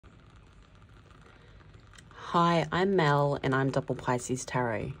Hi, I'm Mel and I'm Double Pisces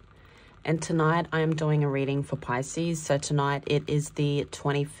Tarot. And tonight I am doing a reading for Pisces. So tonight it is the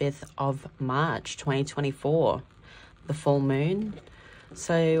 25th of March, 2024, the full moon.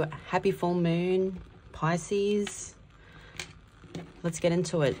 So happy full moon, Pisces. Let's get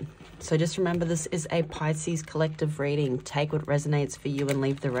into it. So just remember, this is a Pisces collective reading. Take what resonates for you and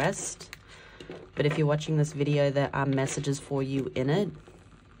leave the rest. But if you're watching this video, there are messages for you in it.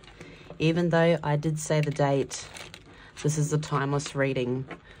 Even though I did say the date, this is a timeless reading.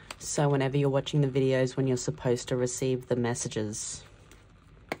 So whenever you're watching the videos, when you're supposed to receive the messages.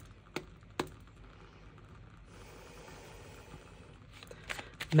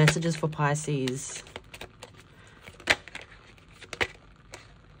 Messages for Pisces.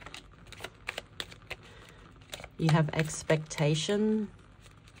 You have expectation.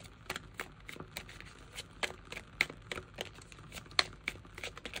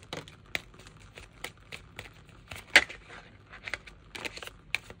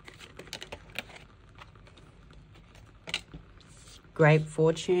 Great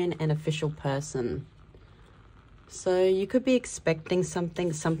fortune and official person. So you could be expecting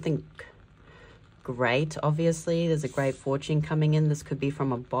something great. Obviously, there's a great fortune coming in. This could be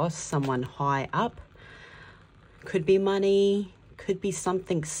from a boss, someone high up. Could be money, could be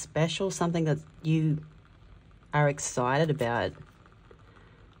something special, something that you are excited about.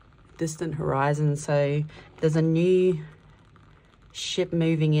 Distant horizon. So there's a new ship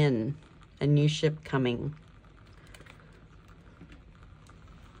moving in, a new ship coming.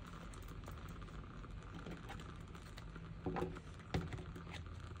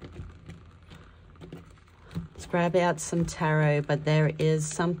 Let's grab out some tarot, but there is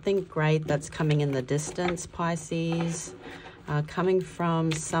something great that's coming in the distance, Pisces. Coming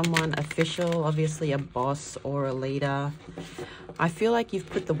from someone official, obviously a boss or a leader. I feel like you've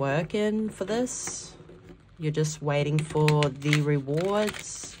put the work in for this. You're just waiting for the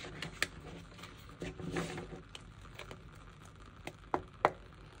rewards.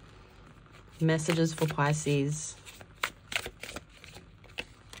 Messages for Pisces.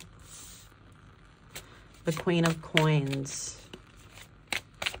 The Queen of Coins.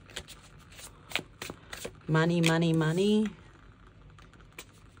 Money, money, money.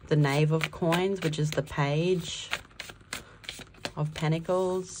 The Knave of Coins, which is the Page of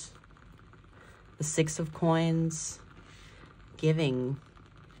Pentacles. The Six of Coins. Giving.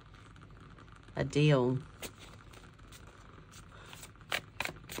 A deal.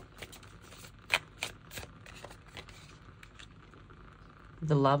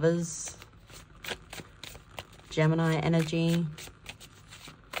 The Lovers. Gemini energy.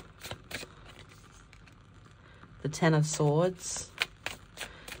 The Ten of Swords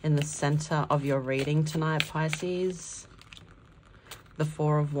in the center of your reading tonight, Pisces. The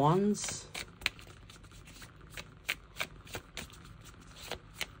Four of Wands.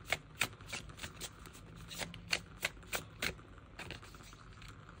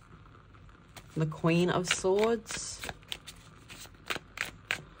 The Queen of Swords.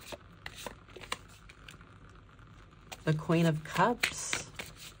 The Queen of Cups.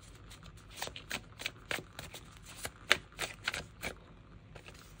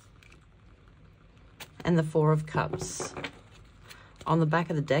 And the Four of Cups. On the back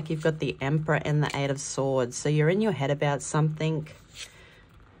of the deck, you've got the Emperor and the Eight of Swords. So you're in your head about something.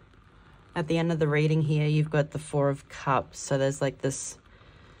 At the end of the reading here, you've got the Four of Cups. So there's like this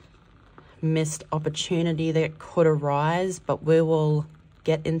missed opportunity that could arise, but we will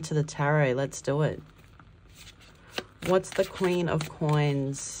get into the tarot. Let's do it. What's the Queen of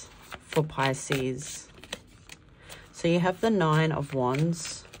Coins for Pisces? So you have the Nine of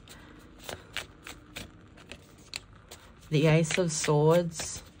Wands. The Ace of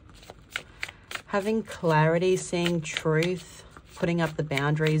Swords. Having clarity, seeing truth, putting up the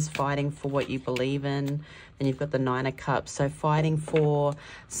boundaries, fighting for what you believe in. Then you've got the Nine of Cups. So fighting for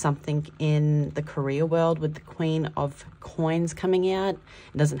something in the career world with the Queen of Coins coming out.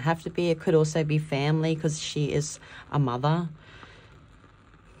 It doesn't have to be. It could also be family because she is a mother.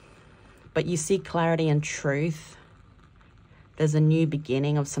 But you see clarity and truth. There's a new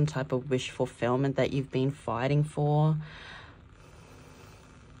beginning of some type of wish fulfillment that you've been fighting for.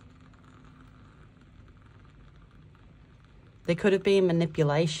 There could have been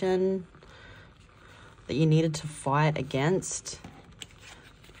manipulation that you needed to fight against.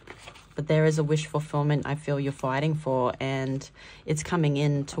 But there is a wish fulfillment I feel you're fighting for, and it's coming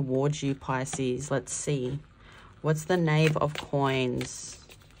in towards you, Pisces. Let's see. What's the Knave of Coins?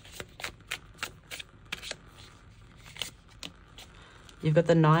 You've got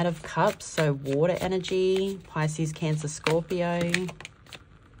the Knight of Cups, so water energy, Pisces, Cancer, Scorpio.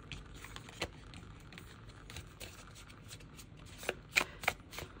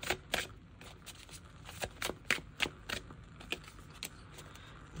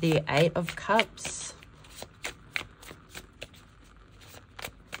 the Eight of Cups,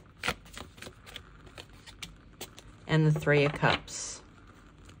 and the Three of Cups.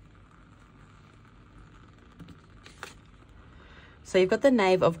 So you've got the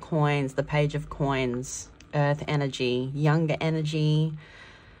Knave of Coins, the Page of Coins, Earth energy, younger energy.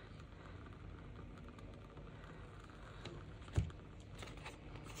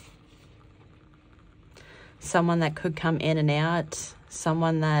 Someone that could come in and out,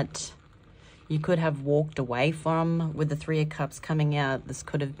 someone that you could have walked away from. With the Three of Cups coming out, this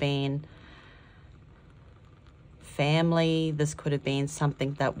could have been family, this could have been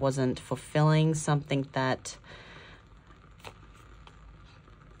something that wasn't fulfilling, something that,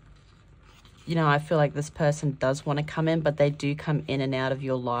 you know, I feel like this person does want to come in, but they do come in and out of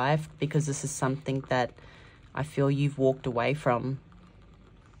your life because this is something that I feel you've walked away from.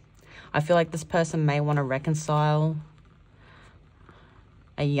 I feel like this person may want to reconcile.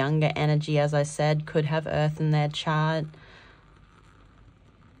 A younger energy, as I said, could have Earth in their chart.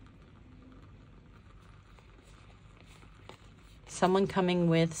 Someone coming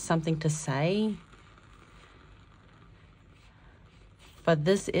with something to say. But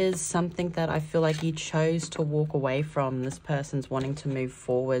this is something that I feel like you chose to walk away from. This person's wanting to move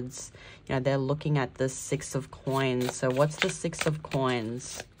forwards. You know, they're looking at the Six of Coins. So what's the Six of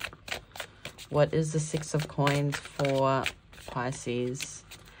Coins? What is the Six of Coins for Pisces?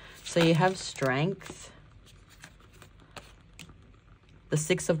 So you have Strength, the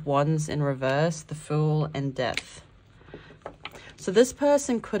Six of Wands in reverse, the Fool, and Death. So this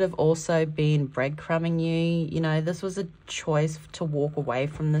person could have also been breadcrumbing you. You know, this was a choice to walk away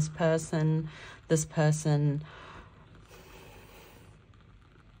from this person. This person,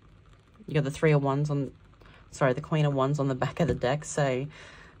 you got the Three of Wands on, sorry, the Queen of Wands on the back of the deck. So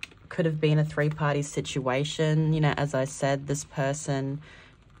could have been a three-party situation. You know, as I said, this person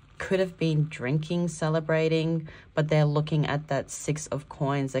could have been drinking, celebrating, but they're looking at that Six of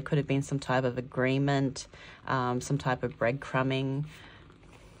Coins. There could have been some type of agreement, some type of breadcrumbing.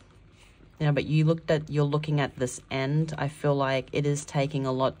 You know, but you're looking at this end. I feel like it is taking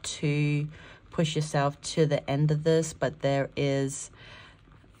a lot to push yourself to the end of this, but there is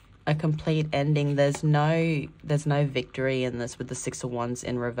a complete ending. There's no victory in this with the Six of Wands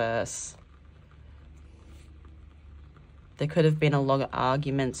in reverse. There could have been a lot of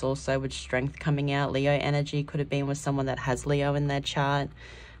arguments also with Strength coming out. Leo energy could have been with someone that has Leo in their chart.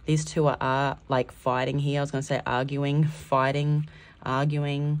 These two are like fighting here. I was going to say arguing, fighting,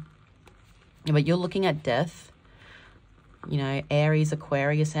 arguing. But you're looking at Death. You know, Aries,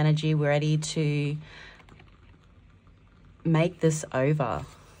 Aquarius energy. We're ready to make this over.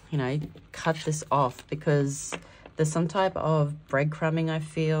 You know, cut this off because there's some type of breadcrumbing, I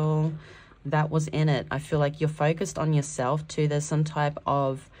feel, that was in it. I feel like you're focused on yourself too. There's some type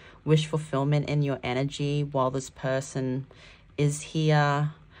of wish fulfillment in your energy while this person is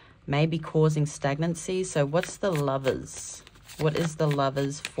here, maybe causing stagnancy. So what's the Lovers? What is the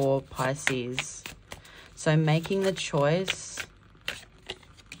Lovers for Pisces? So making the choice.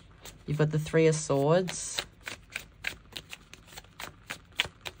 You've got the Three of Swords.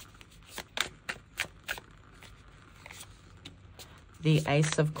 The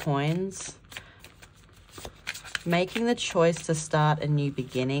Ace of Coins. Making the choice to start a new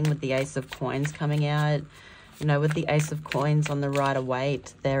beginning with the Ace of Coins coming out. You know, with the Ace of Coins on the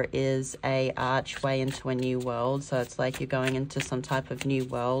Rider-Waite, there is a archway into a new world. So it's like you're going into some type of new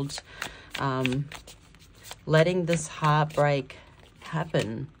world. Letting this heartbreak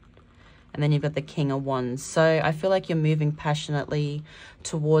happen. And then you've got the King of Wands. So I feel like you're moving passionately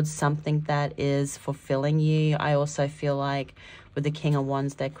towards something that is fulfilling you. I also feel like with the King of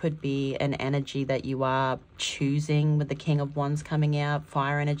Wands, there could be an energy that you are choosing with the King of Wands coming out.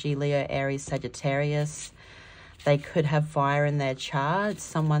 Fire energy, Leo, Aries, Sagittarius. They could have fire in their chart.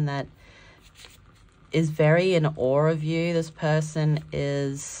 Someone that is very in awe of you. This person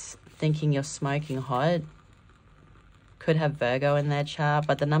is thinking you're smoking hot. Could have Virgo in their chart,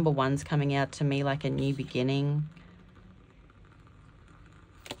 but the number one's coming out to me like a new beginning.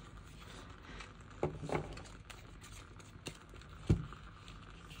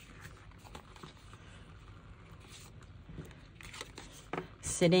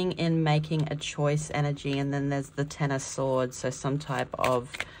 Sitting in making a choice energy, and then there's the Ten of Swords, so some type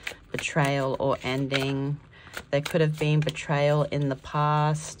of betrayal or ending. There could have been betrayal in the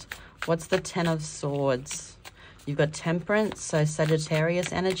past. What's the Ten of Swords? You've got Temperance, so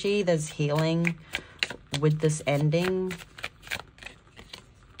Sagittarius energy. There's healing with this ending.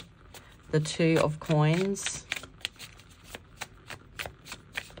 The Two of Coins.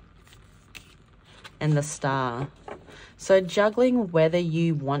 And the Star. So juggling whether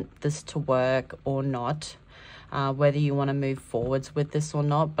you want this to work or not, whether you want to move forwards with this or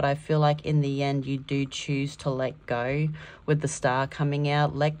not, but I feel like in the end you do choose to let go with the Star coming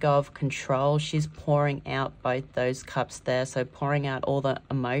out. Let go of control. She's pouring out both those cups there, so pouring out all the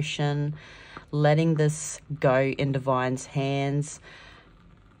emotion, letting this go in Divine's hands,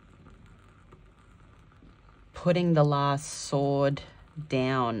 putting the last sword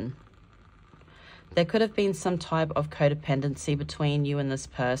down. There could have been some type of codependency between you and this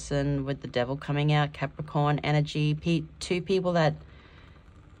person with the Devil coming out, Capricorn energy. Two people that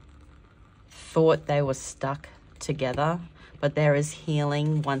thought they were stuck together, but there is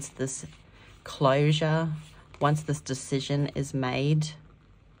healing once this closure, once this decision is made.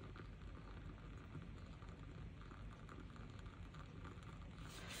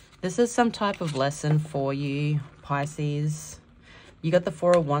 This is some type of lesson for you, Pisces. You got the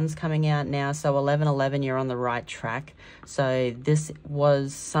Four of Wands coming out now, so 11-11, you're on the right track. So this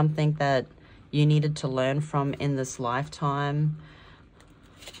was something that you needed to learn from in this lifetime.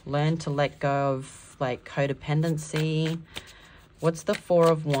 Learn to let go of like codependency. What's the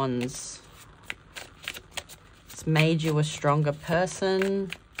Four of Wands? It's made you a stronger person.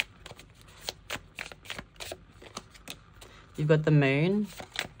 You've got the Moon.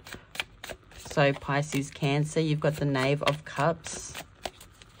 So Pisces, Cancer, you've got the Knave of Cups.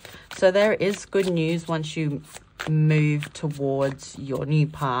 So there is good news once you move towards your new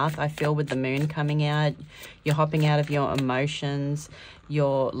path. I feel with the Moon coming out, you're hopping out of your emotions.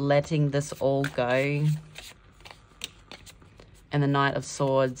 You're letting this all go. And the Knight of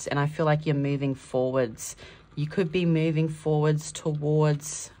Swords. And I feel like you're moving forwards. You could be moving forwards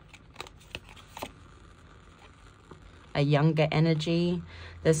towards a younger energy.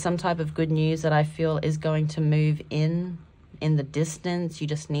 There's some type of good news that I feel is going to move in the distance. You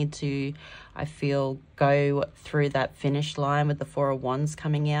just need to, I feel, go through that finish line with the Four of Wands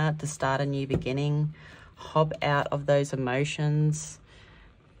coming out to start a new beginning. Hop out of those emotions.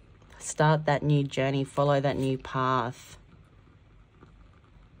 Start that new journey. Follow that new path.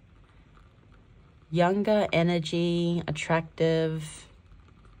 Younger energy, attractive.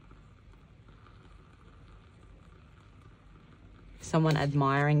 Someone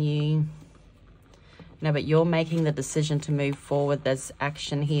admiring you. No, but you're making the decision to move forward. There's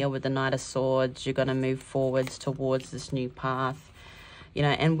action here with the Knight of Swords. You're going to move forwards towards this new path. You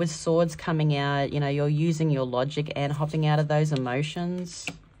know, and with swords coming out, you know, you're using your logic and hopping out of those emotions.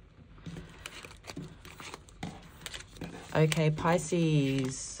 Okay,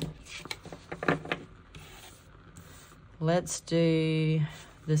 Pisces. Let's do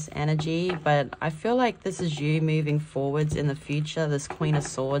this energy, but I feel like this is you moving forwards in the future. This Queen of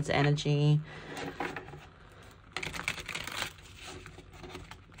Swords energy.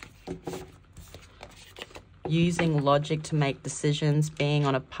 Using logic to make decisions, being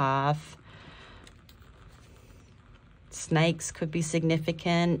on a path. Snakes could be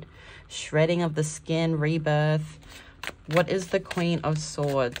significant. Shredding of the skin, rebirth. What is the Queen of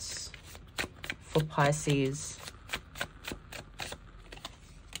Swords for Pisces?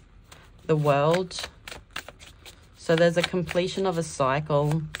 The World. So there's a completion of a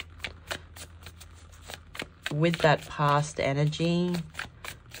cycle with that past energy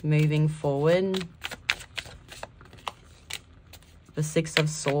moving forward. The Six of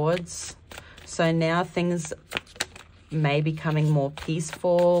Swords. So now things may be becoming more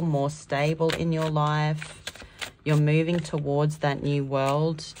peaceful, more stable in your life. You're moving towards that new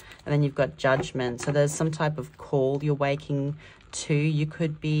world. And then you've got Judgment. So there's some type of call you're waking to. You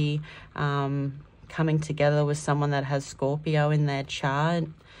could be coming together with someone that has Scorpio in their chart.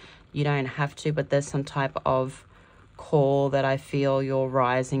 You don't have to, but there's some type of call that I feel you're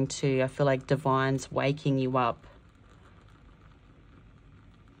rising to. I feel like Divine's waking you up.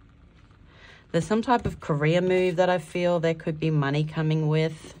 There's some type of career move that I feel there could be money coming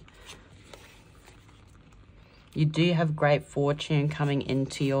with. You do have great fortune coming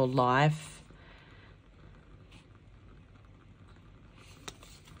into your life.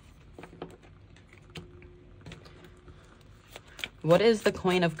 What is the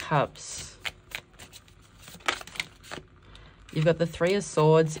Queen of Cups? You've got the Three of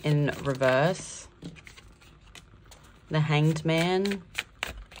Swords in reverse. The Hanged Man.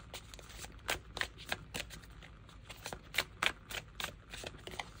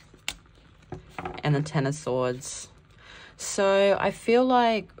 And the Ten of Swords. So I feel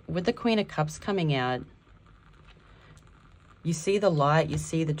like with the Queen of Cups coming out, you see the light, you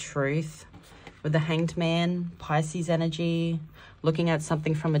see the truth. With the Hanged Man, Pisces energy, looking at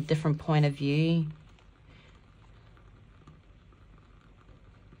something from a different point of view.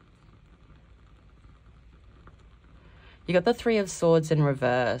 You got the Three of Swords in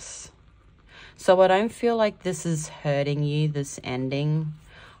reverse. So I don't feel like this is hurting you, this ending.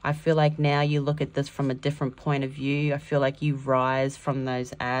 I feel like now you look at this from a different point of view. I feel like you rise from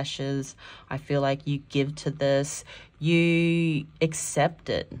those ashes. I feel like you give to this. You accept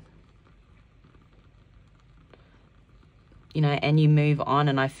it. You know, and you move on.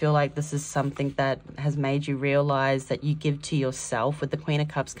 And I feel like this is something that has made you realize that you give to yourself. With the Queen of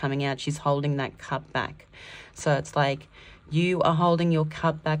Cups coming out, she's holding that cup back. So it's like you are holding your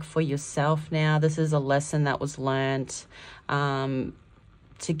cup back for yourself now. This is a lesson that was learned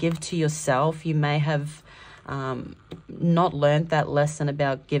to give to yourself. You may have not learned that lesson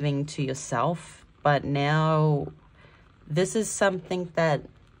about giving to yourself, but now this is something that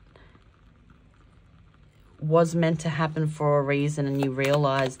was meant to happen for a reason, and you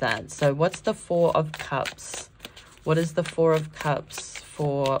realize that. So what's the Four of Cups? What is the Four of Cups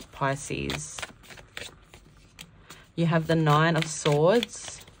for Pisces? You have the Nine of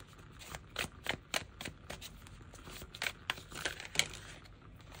Swords.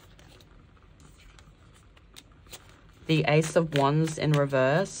 The Ace of Wands in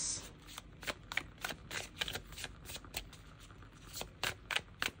reverse.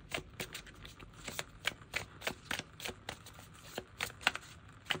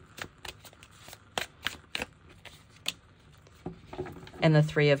 And the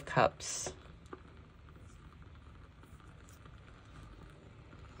Three of Cups.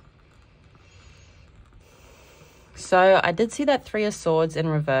 So I did see that Three of Swords in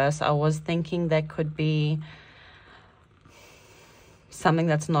reverse. I was thinking there could be something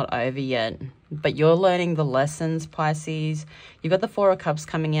that's not over yet, but you're learning the lessons, Pisces. You've got the Four of Cups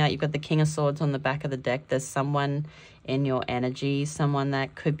coming out. You've got the King of Swords on the back of the deck. There's someone in your energy, someone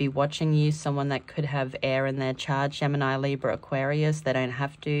that could be watching you, someone that could have air in their chart, Gemini, Libra, Aquarius. They don't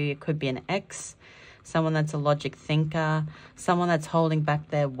have to. It could be an ex, someone that's a logic thinker, someone that's holding back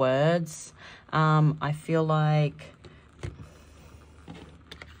their words. I feel like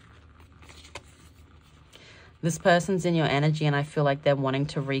this person's in your energy, and I feel like they're wanting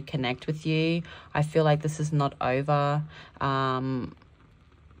to reconnect with you. I feel like this is not over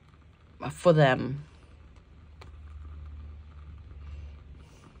for them.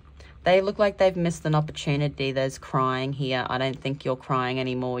 They look like they've missed an opportunity. There's crying here. I don't think you're crying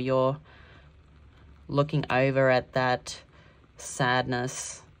anymore. You're looking over at that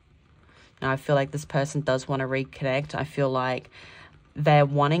sadness. Now, I feel like this person does want to reconnect. I feel like they're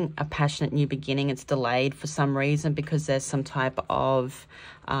wanting a passionate new beginning. It's delayed for some reason because there's some type of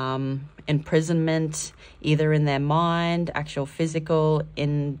imprisonment, either in their mind, actual physical,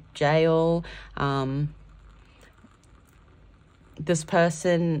 in jail. This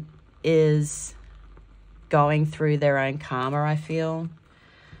person is going through their own karma, I feel.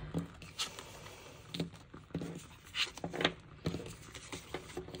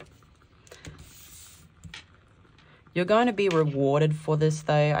 You're going to be rewarded for this,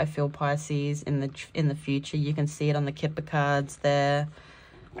 though, I feel, Pisces, in the future. You can see it on the Kipper cards there.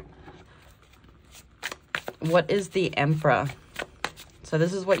 What is the Emperor? So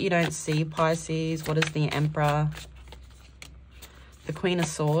this is what you don't see, Pisces. What is the Emperor? The Queen of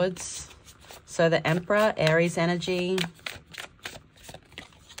Swords. So the Emperor, Aries energy.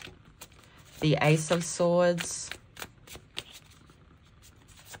 The Ace of Swords.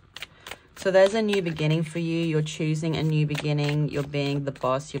 So there's a new beginning for you. You're choosing a new beginning. You're being the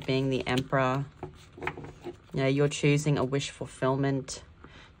boss. You're being the emperor. You know, you're choosing a wish fulfillment.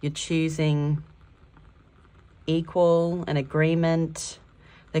 You're choosing equal, an agreement.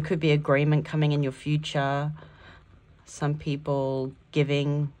 There could be agreement coming in your future. Some people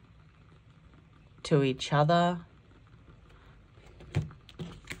giving to each other.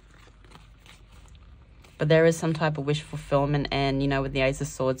 But there is some type of wish fulfillment, and, you know, with the Ace of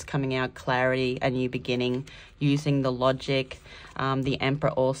Swords coming out, clarity, a new beginning, using the logic. The Emperor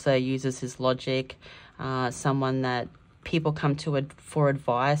also uses his logic. Someone that people come to for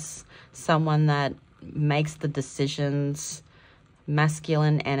advice. Someone that makes the decisions.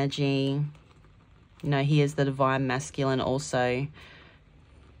 Masculine energy. You know, he is the divine masculine also.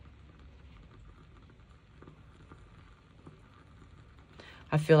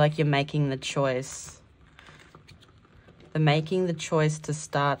 I feel like you're making the choice. They're making the choice to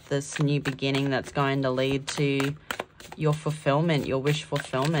start this new beginning that's going to lead to your fulfillment, your wish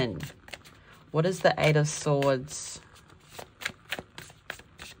fulfillment. What is the Eight of Swords?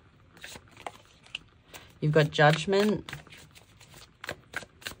 You've got Judgment.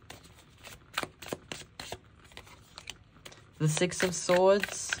 The Six of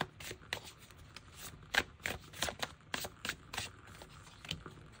Swords.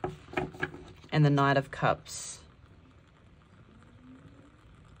 And the Knight of Cups.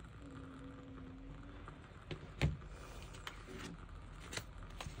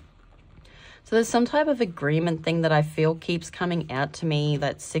 So there's some type of agreement thing that I feel keeps coming out to me.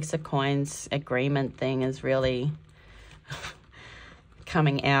 That Six of Coins agreement thing is really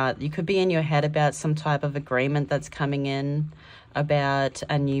coming out. You could be in your head about some type of agreement that's coming in, about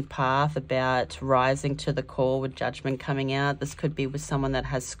a new path, about rising to the call with Judgment coming out. This could be with someone that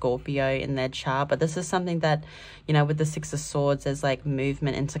has Scorpio in their chart, but this is something that, you know, with the Six of Swords, there's like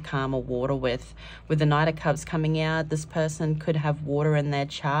movement into calmer water with the Knight of Cups coming out. This person could have water in their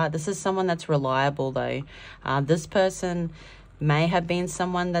chart. This is someone that's reliable though. This person may have been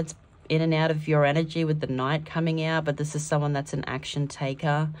someone that's in and out of your energy with the Knight coming out, but this is someone that's an action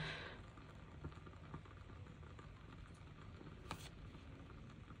taker.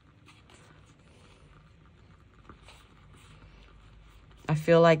 I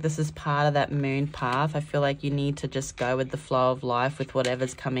feel like this is part of that moon path. I feel like you need to just go with the flow of life with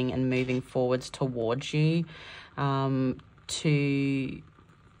whatever's coming and moving forwards towards you.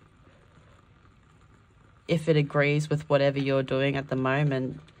 If it agrees with whatever you're doing at the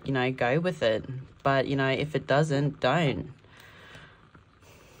moment, you know, go with it. But, you know, if it doesn't, don't.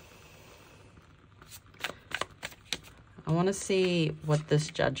 I want to see what this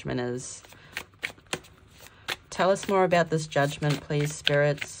Judgment is. Tell us more about this Judgment, please,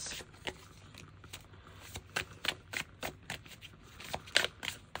 spirits.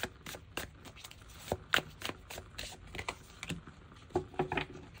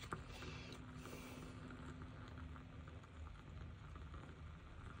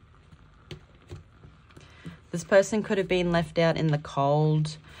 This person could have been left out in the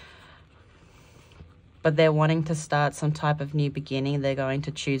cold, but they're wanting to start some type of new beginning. They're going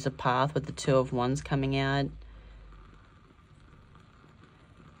to choose a path with the Two of Wands coming out.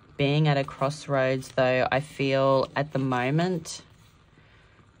 Being at a crossroads, though, I feel at the moment.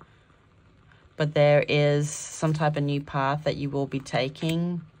 But there is some type of new path that you will be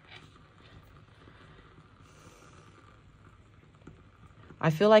taking. I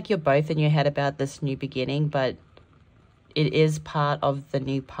feel like you're both in your head about this new beginning, but it is part of the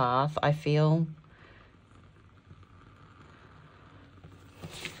new path, I feel.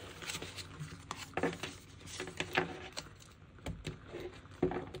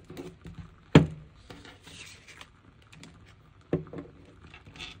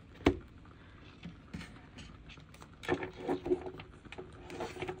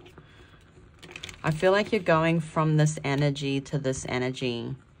 I feel like you're going from this energy to this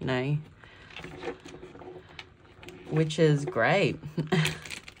energy, you know, which is great.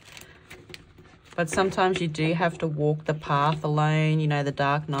 But sometimes you do have to walk the path alone, you know, the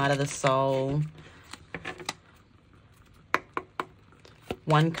dark night of the soul.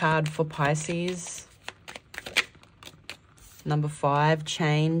 One card for Pisces. Number 5,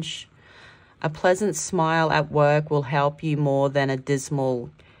 change. A pleasant smile at work will help you more than a dismal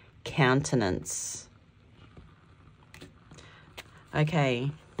countenance. Okay,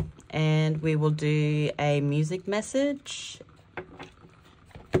 and we will do a music message.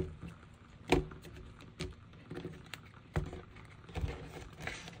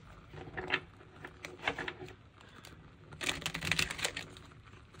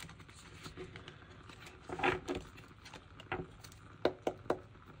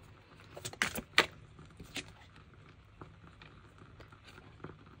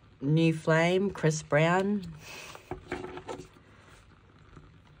 New Flame, Chris Brown.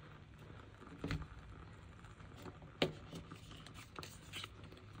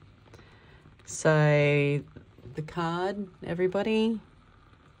 So, the card, everybody.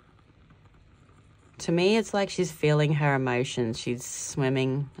 To me, it's like she's feeling her emotions. She's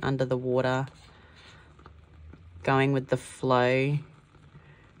swimming under the water, going with the flow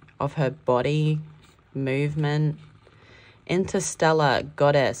of her body, movement. Interstellar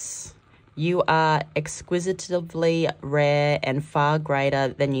Goddess, you are exquisitively rare and far greater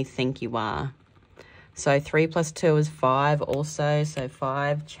than you think you are. So 3 + 2 is 5 also, so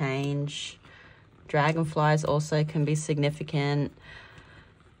 5, change. Dragonflies also can be significant.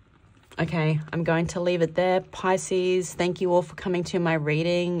 Okay, I'm going to leave it there. Pisces, thank you all for coming to my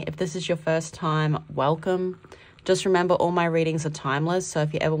reading. If this is your first time, welcome. Just remember, all my readings are timeless, so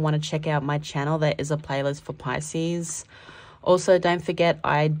if you ever want to check out my channel, there is a playlist for Pisces. Also, don't forget,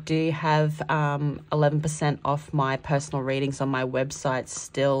 I do have 11% off my personal readings on my website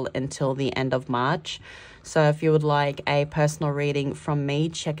still until the end of March. So if you would like a personal reading from me,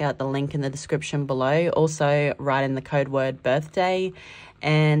 check out the link in the description below. Also, write in the code word birthday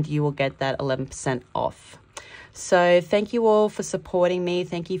and you will get that 11% off. So thank you all for supporting me.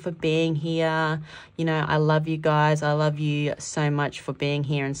 Thank you for being here. You know, I love you guys. I love you so much for being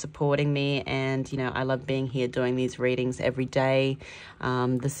here and supporting me. And, you know, I love being here doing these readings every day.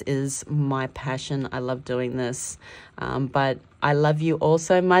 This is my passion. I love doing this. But I love you all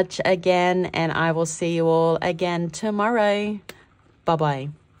so much again. And I will see you all again tomorrow.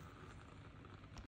 Bye-bye.